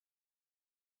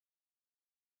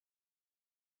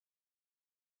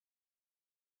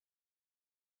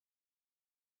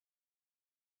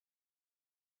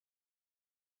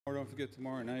Don't forget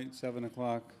tomorrow night, 7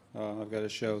 o'clock. I've got a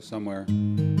show somewhere.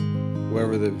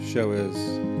 Wherever the show is,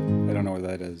 I don't know where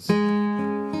that is.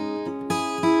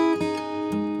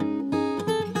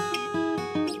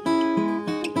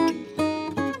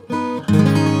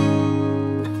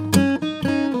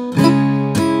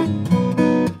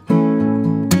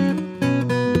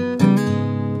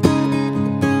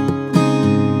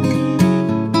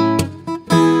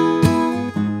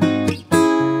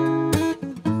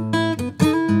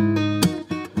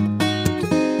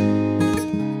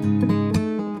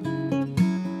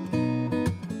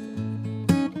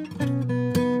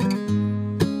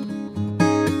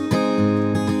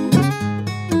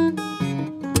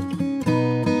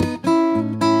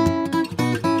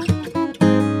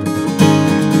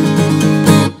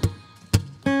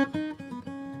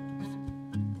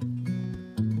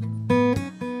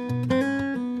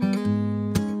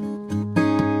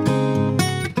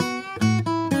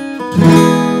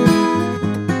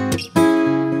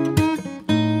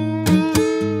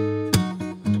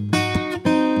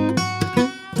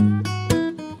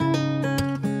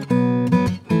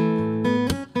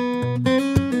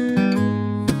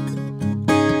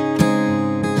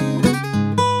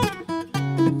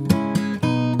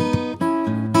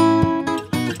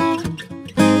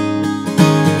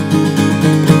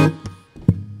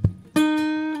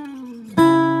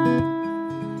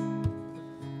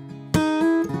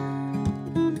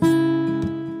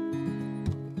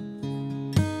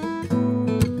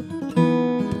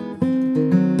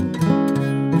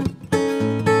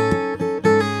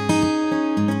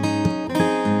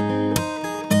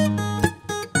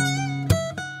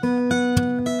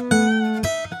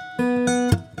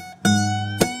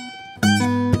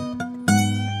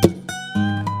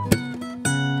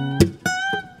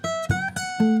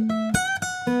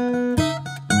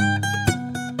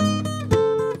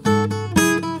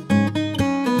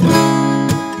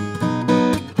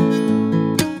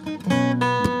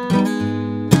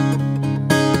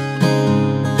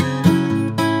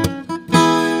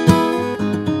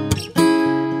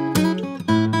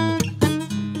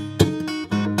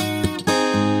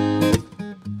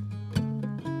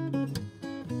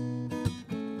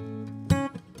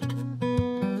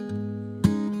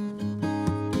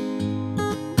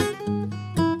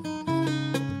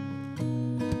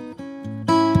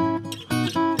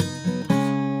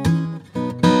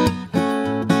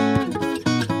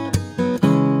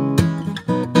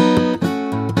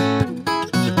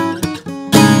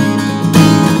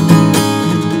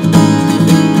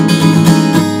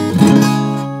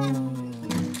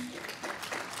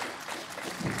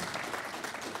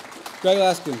 Gtri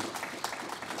Laskin.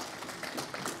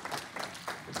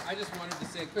 I just wanted to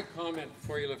say a quick comment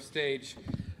before you left stage,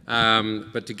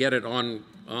 but to get it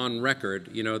on record,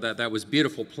 you know, that was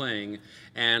beautiful playing,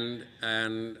 and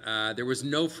there was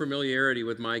no familiarity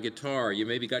with my guitar. You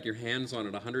maybe got your hands on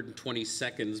it 120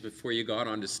 seconds before you got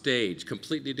onto stage.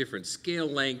 Completely different scale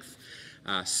length,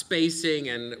 spacing,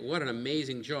 and what an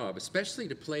amazing job, especially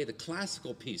to play the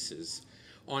classical pieces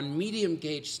on medium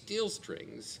gauge steel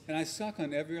strings. And I suck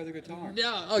on every other guitar.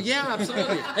 Yeah, oh yeah,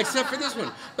 absolutely, except for this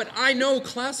one. But I know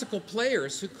classical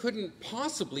players who couldn't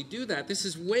possibly do that. This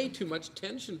is way too much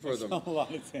tension for them. A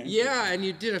lot of tension. Yeah, and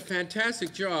you did a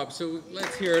fantastic job, so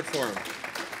let's hear it for him.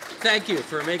 Thank you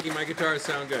for making my guitar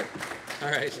sound good. All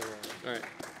right, all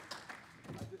right.